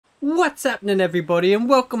What's happening, everybody, and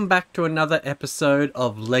welcome back to another episode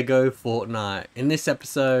of Lego Fortnite. In this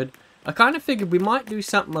episode, I kind of figured we might do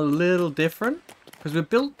something a little different because we've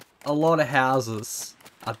built a lot of houses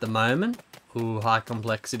at the moment. Ooh, high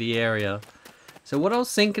complexity area. So what I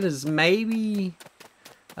was thinking is maybe,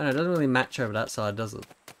 I don't know, it doesn't really match over that side, does it?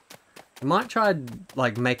 I might try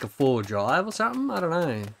like make a 4-drive or something. I don't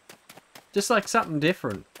know, just like something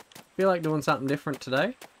different. Feel like doing something different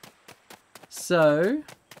today. So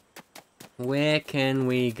where can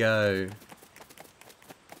we go?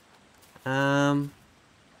 It's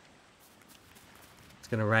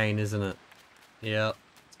gonna rain, isn't it? Yep,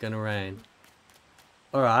 it's gonna rain.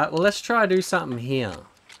 Alright, well, let's try to do something here.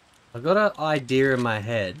 I've got an idea in my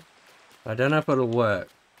head. I don't know if it'll work,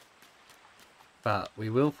 but we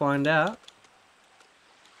will find out.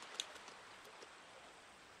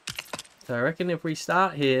 So I reckon if we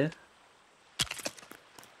start here,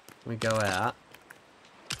 we go out.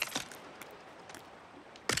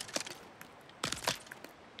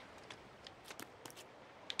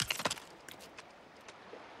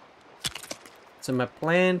 So my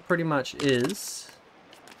plan pretty much is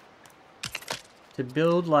to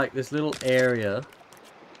build like this little area .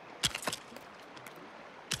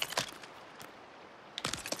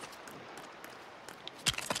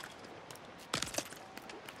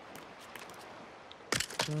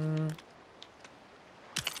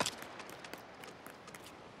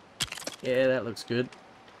 Yeah, that looks good.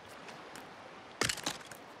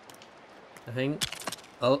 I think.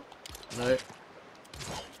 Oh, no.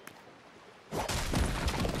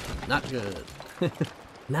 Not good.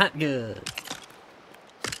 Not good.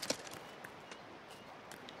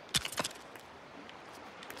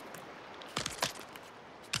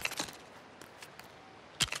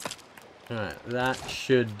 Alright, that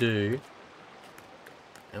should do.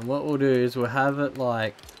 And what we'll do is we'll have it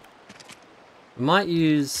like... We might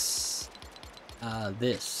use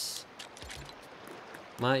this.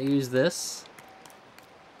 Might use this.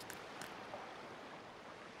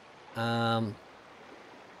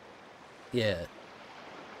 Yeah.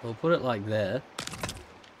 We'll put it like there.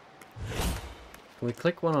 Can we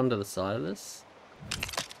click one onto the side of this?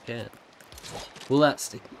 Can't. Will that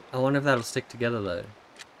stick? I wonder if that'll stick together though.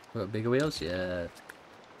 We got bigger wheels? Yeah. That's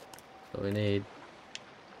what we need.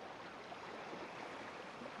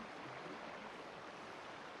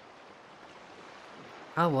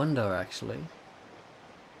 I wonder actually.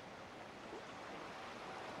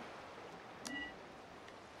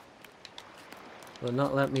 Will it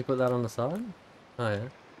not let me put that on the side? Oh yeah.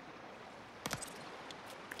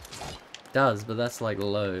 It does, but that's like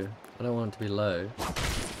low. I don't want it to be low.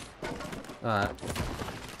 Alright.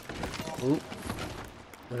 Oop.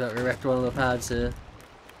 We got to wrecked one of the pads here.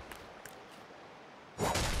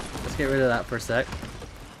 Let's get rid of that for a sec.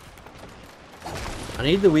 I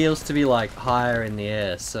need the wheels to be like higher in the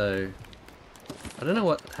air, so I don't know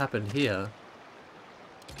what happened here.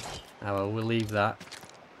 Oh well, we'll leave that.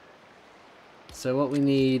 So what we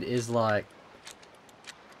need is like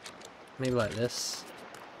maybe like this.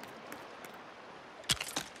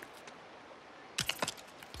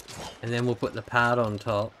 And then we'll put the pad on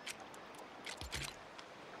top.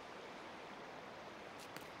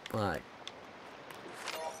 Like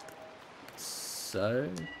so.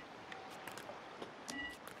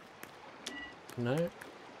 No.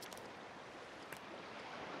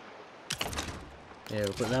 Yeah,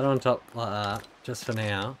 we'll put that on top like that, just for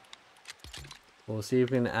now. We'll see if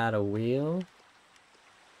we can add a wheel.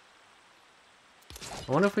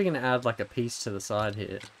 I wonder if we can add like a piece to the side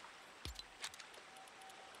here.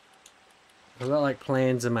 I've got like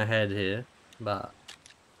plans in my head here, but...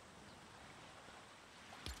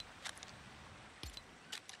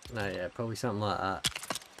 No, yeah, probably something like that.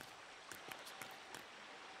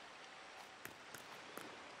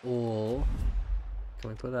 Or... Can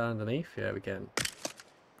we put that underneath? Yeah, we can.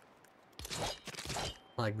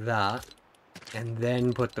 Like that. And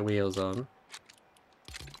then put the wheels on.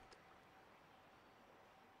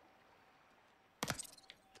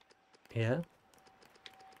 Yeah.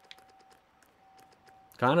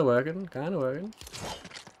 Kinda working, kinda working.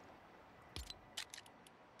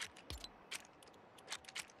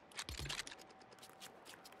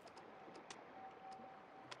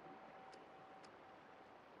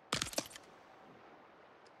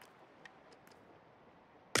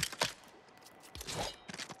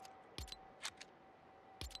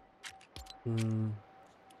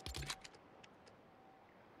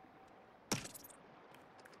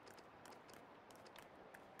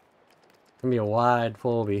 It's gonna be a wide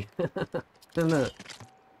 4B. Isn't it?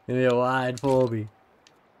 It's gonna be a wide 4B.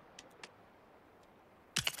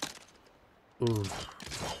 Ooh.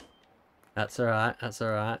 That's alright, that's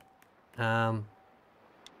alright. Actually,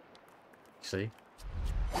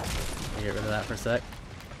 get rid of that for a sec.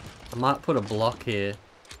 I might put a block here,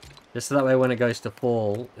 just so that way when it goes to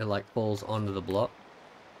fall, it like falls onto the block.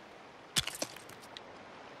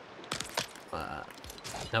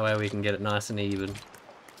 That way we can get it nice and even.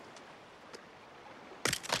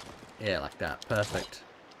 Yeah, like that. Perfect.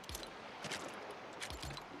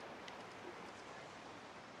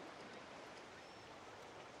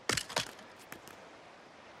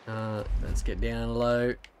 Let's get down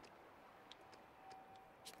low.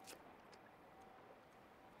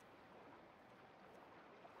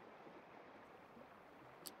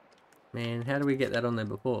 Man, how do we get that on there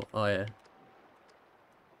before? Oh yeah.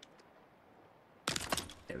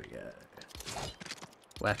 There we go.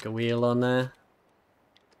 Whack a wheel on there.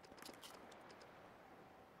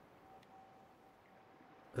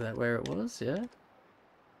 Is that where it was? Yeah.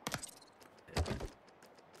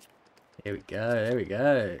 There we go. There we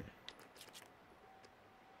go.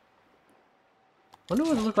 Wonder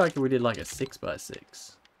what it'd look like if we did like a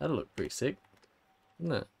 6x6. That'd look pretty sick,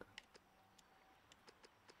 wouldn't it?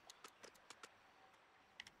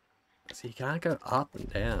 So you can't go up and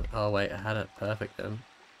down. Oh wait, I had it perfect then.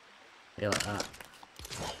 Yeah, like that.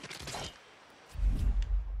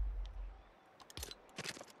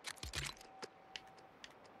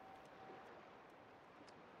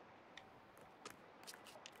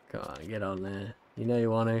 Come on, get on there. You know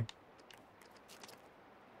you want to.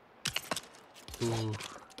 Ooh,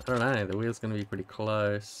 I don't know. The wheel's gonna be pretty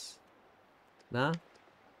close. Nah?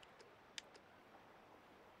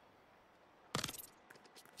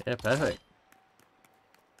 Yeah, perfect.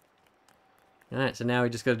 Alright, so now we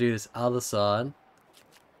just gotta do this other side.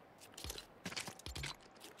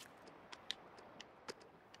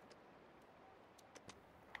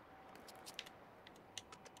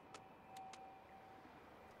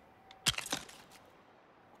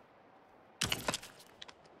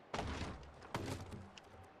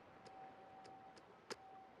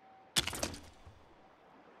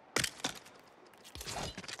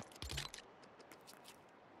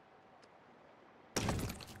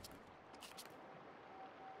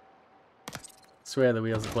 Swear the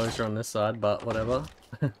wheels are closer on this side, but whatever.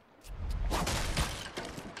 Yeah,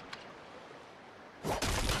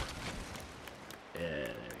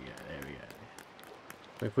 there we go, there we go.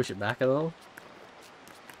 Can we push it back at all?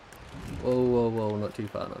 Whoa, whoa, whoa, not too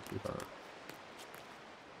far, not too far.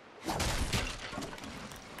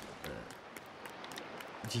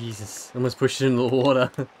 Jesus, almost pushed it in the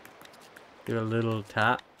water. Give it a little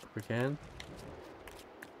tap if we can.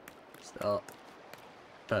 Stop.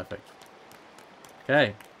 Perfect.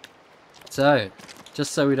 Okay. So,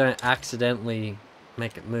 just so we don't accidentally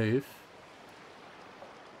make it move,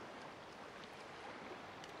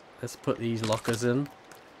 let's put these lockers in.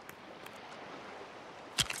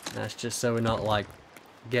 That's just so we're not like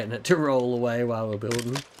getting it to roll away while we're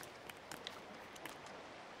building.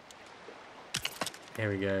 There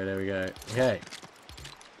we go, there we go. Okay.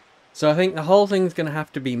 So I think the whole thing's going to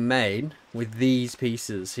have to be made with these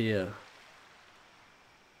pieces here.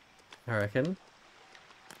 I reckon.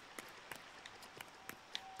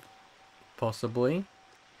 Possibly.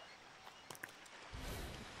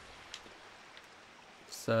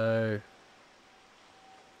 So,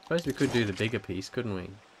 I suppose we could do the bigger piece, couldn't we?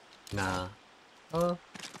 Nah. Oh.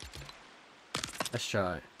 Let's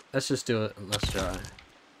try. Let's just do it and let's try.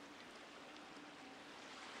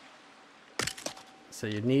 So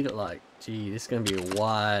you need it like, gee, this is going to be a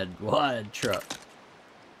wide truck.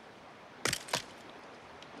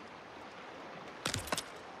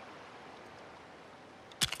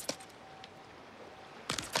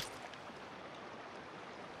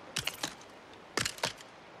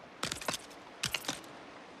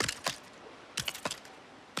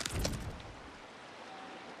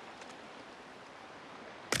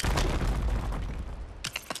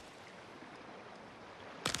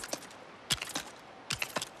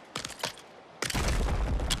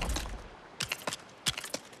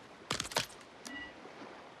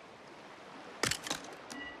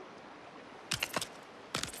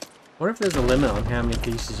 I wonder if there's a limit on how many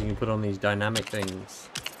pieces you can put on these dynamic things.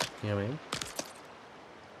 You know what I mean?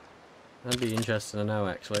 That'd be interesting to know,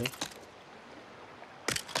 actually.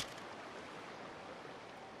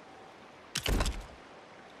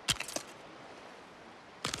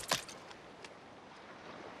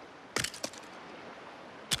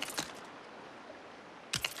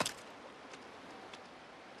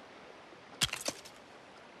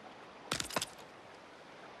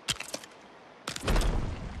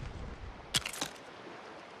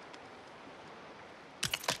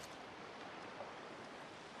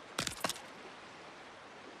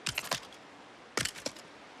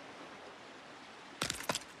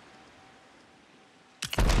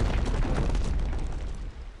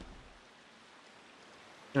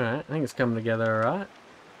 Alright, I think it's coming together alright.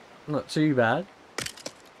 Not too bad.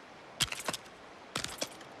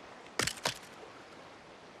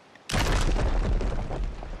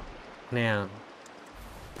 Now,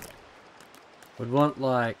 would want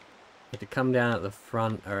like it to come down at the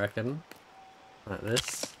front, I reckon. Like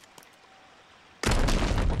this.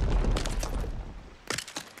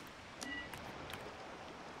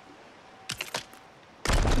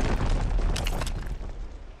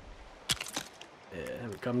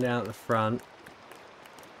 Come down at the front.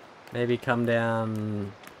 Maybe come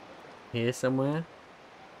down here somewhere.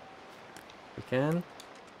 We can.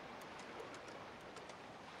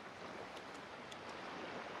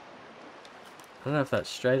 I don't know if that's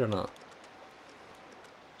straight or not.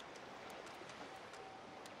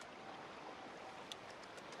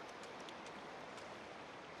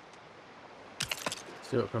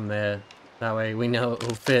 Let's do it from there. That way we know it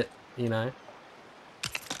will fit, you know.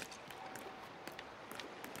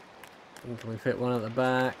 And can we fit one at the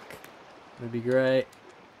back? Would be great.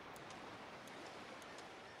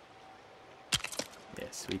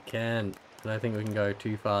 Yes, we can. I don't think we can go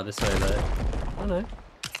too far this way though. Oh no.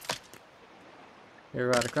 You're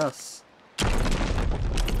right across.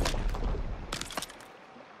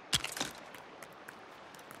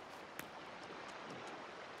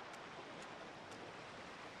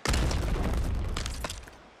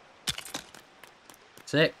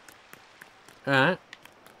 Sick. Alright.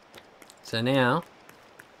 So now,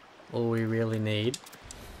 all we really need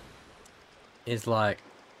is like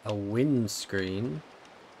a windscreen.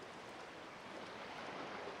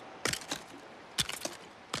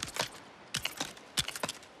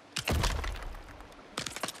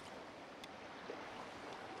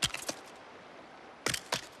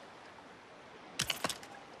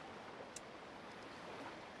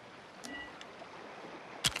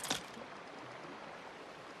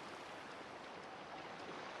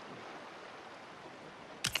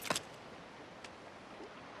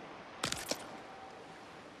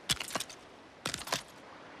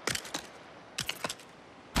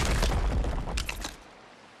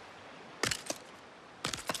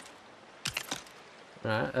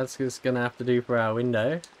 Alright, that's just gonna have to do for our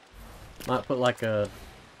window. Might put like a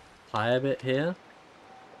higher bit here.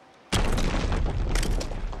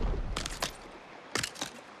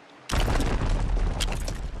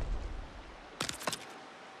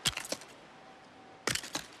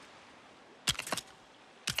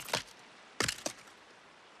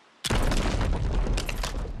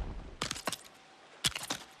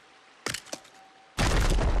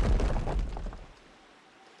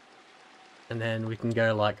 And then we can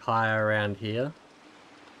go like higher around here.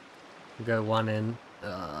 We'll go one end.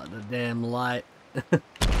 Oh, the damn light.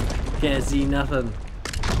 Can't see nothing.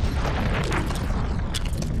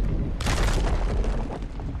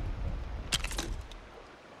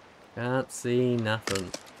 Can't see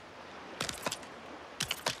nothing.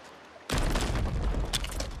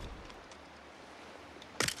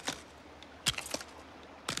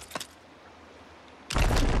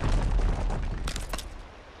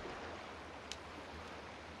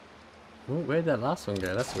 Ooh, where'd that last one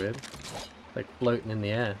go? That's weird. Like floating in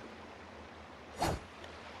the air.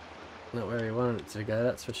 Not where we wanted it to go,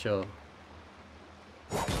 that's for sure.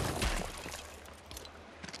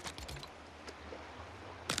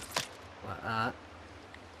 Like that.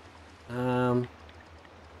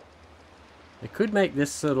 We could make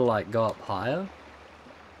this sort of like go up higher.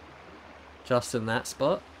 Just in that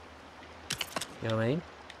spot. You know what I mean?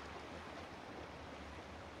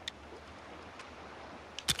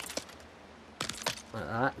 Like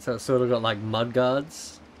that. So it's sort of got like mud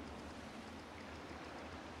guards.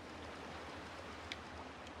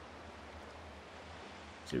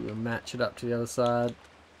 So we'll match it up to the other side.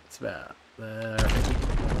 It's about there.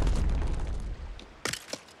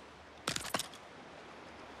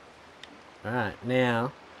 Alright,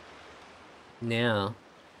 now.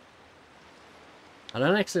 I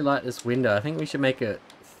don't actually like this window. I think we should make it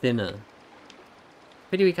thinner.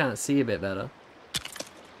 Pity we can't see a bit better.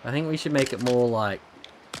 I think we should make it more like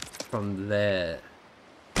from there.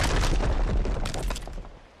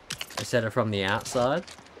 Instead of from the outside.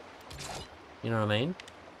 You know what I mean?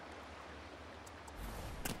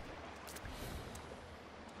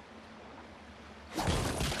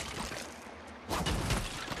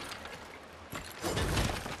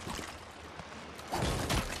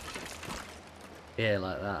 Yeah,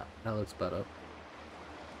 like that. That looks better.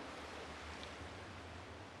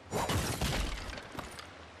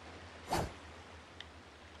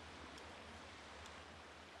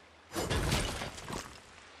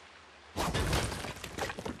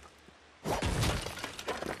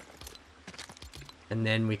 And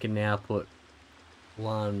then we can now put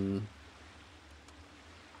one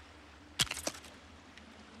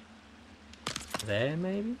there,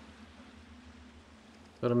 maybe?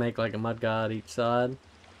 Gotta make like a mudguard each side.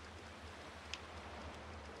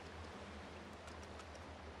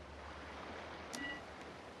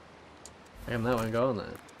 Damn, that won't go on there.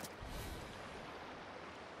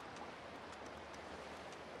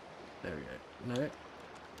 There we go. No.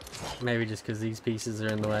 Maybe just because these pieces are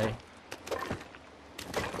in the way.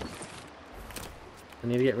 I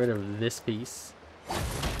need to get rid of this piece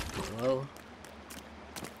as well.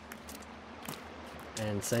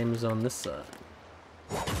 And same as on this side.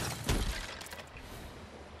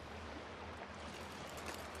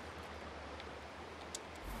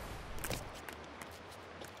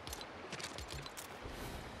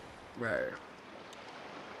 Bro.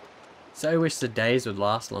 So wish the days would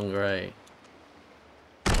last longer, eh?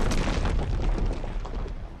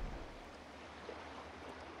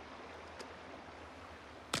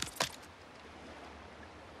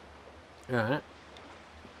 Alright.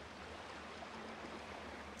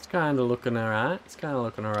 It's kinda looking alright. It's kinda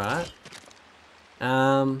looking alright.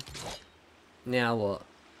 Now what?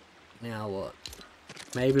 Now what?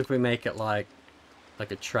 Maybe if we make it like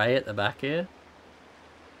a tray at the back here.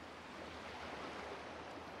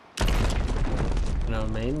 You know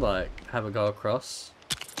what I mean? Like, have it go across.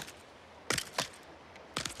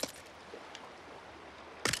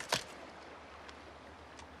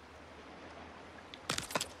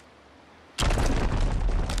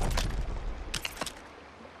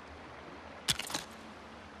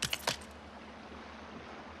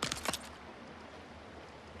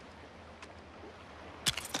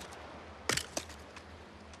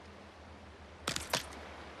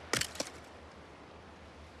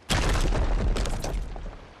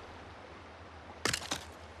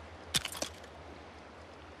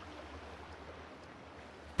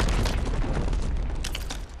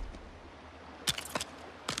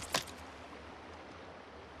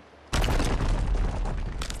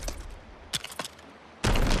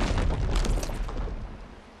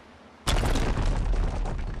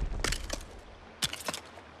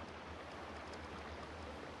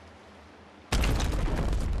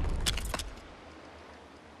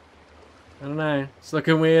 I don't know. It's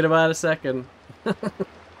looking weird about a second.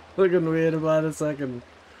 Looking weird about a second.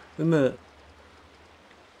 Isn't it?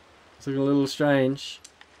 It's looking a little strange.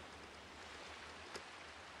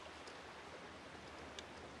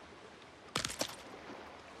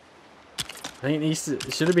 I think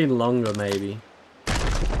it should have been longer, maybe.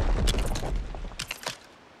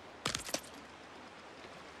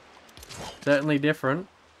 Certainly different.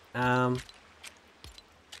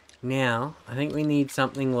 Now, I think we need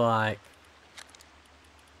something like...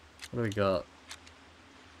 What do we got?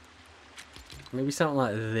 Maybe something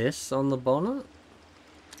like this on the bonnet?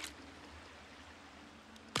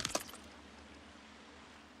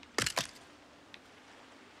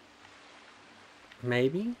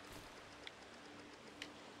 Maybe?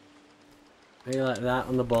 Maybe like that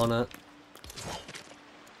on the bonnet.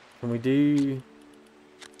 Can we do...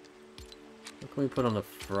 What can we put on the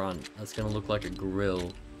front? That's gonna look like a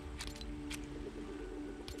grill.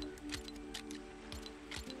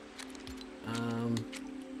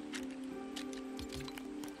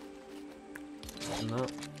 No.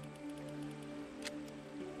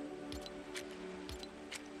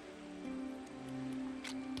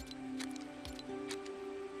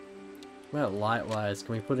 Well, light-wise,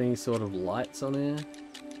 can we put any sort of lights on here?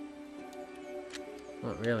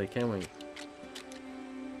 Not really, can we?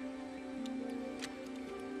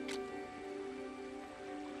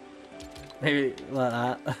 Maybe like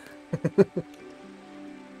that.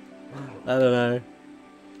 I don't know.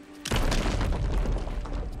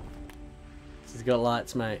 She's got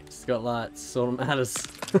lights, mate. She's got lights. Sort of matters.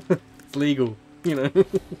 It's legal, you know.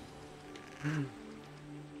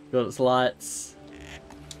 Got its lights.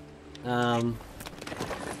 What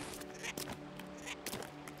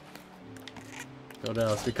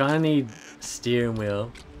else? We kind of need steering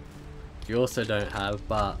wheel. Which you also don't have,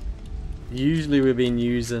 but usually we've been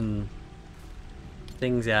using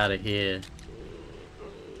things out of here.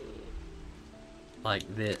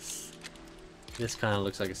 Like this. This kind of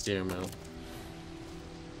looks like a steering wheel.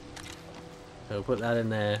 So we'll put that in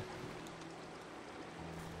there.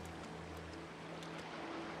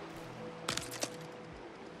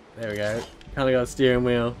 There we go. Kind of got a steering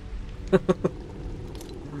wheel.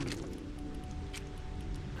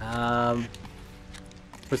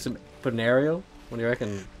 Put an aerial. What do you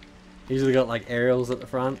reckon? Usually got like aerials at the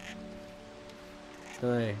front.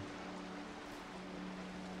 Hey.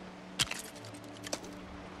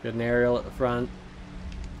 Got an aerial at the front.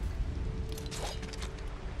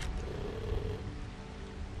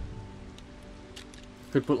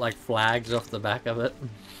 Could put like flags off the back of it.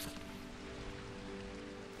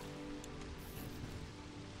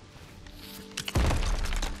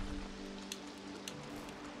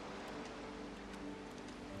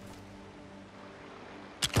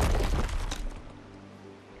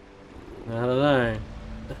 I don't know.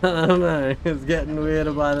 I don't know. It's getting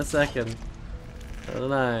weirder by the second. I don't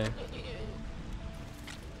know.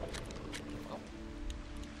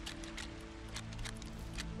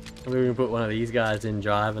 Maybe we can put one of these guys in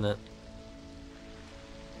driving it.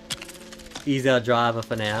 He's our driver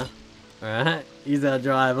for now. Alright? He's our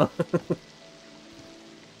driver.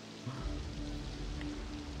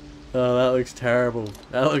 Oh, that looks terrible.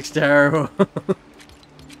 That looks terrible.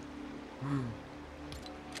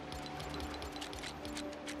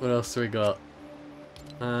 What else do we got?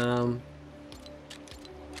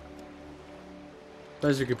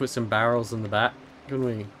 Suppose we could put some barrels in the back, couldn't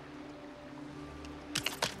we?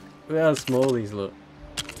 Look how small these look.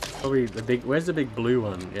 Probably the big... Where's the big blue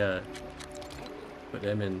one? Yeah. Put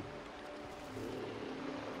them in.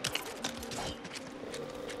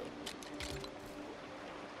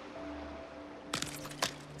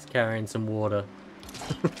 He's carrying some water.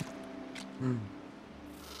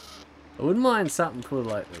 I wouldn't mind something for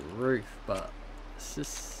like the roof, but it's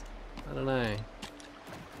just... I don't know.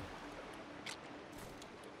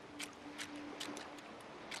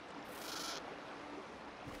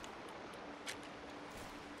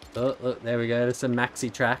 Oh, look, there we go. There's some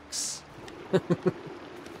maxi tracks. He's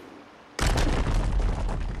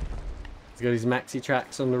got his maxi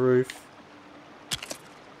tracks on the roof.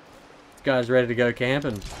 This guy's ready to go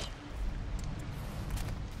camping.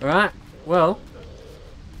 Alright, well,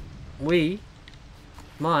 we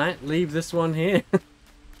might leave this one here.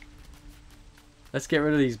 Let's get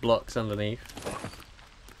rid of these blocks underneath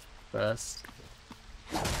first.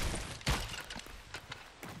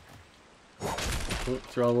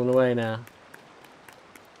 It's rolling away now.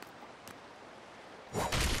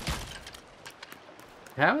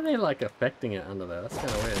 How are they like affecting it under there? That's kind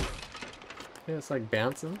of weird. Yeah, it's like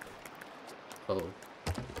bouncing. Oh.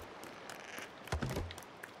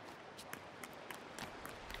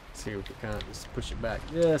 See if we can't just push it back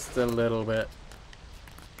just a little bit.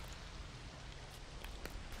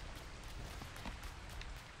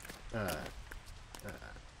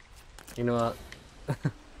 You know what?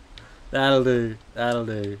 That'll do. That'll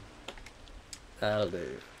do. That'll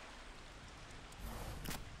do.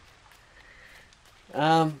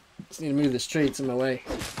 Just need to move the streets in my way.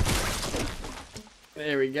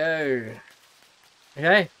 There we go.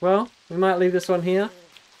 Okay, well, we might leave this one here.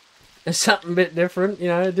 It's something a bit different, you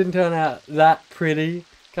know, it didn't turn out that pretty.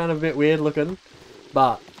 Kind of a bit weird looking.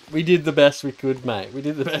 But we did the best we could, mate. We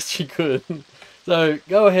did the best we could. So,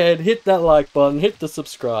 go ahead, hit that like button, hit the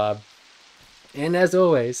subscribe. And as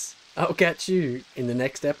always, I'll catch you in the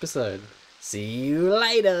next episode. See you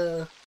later!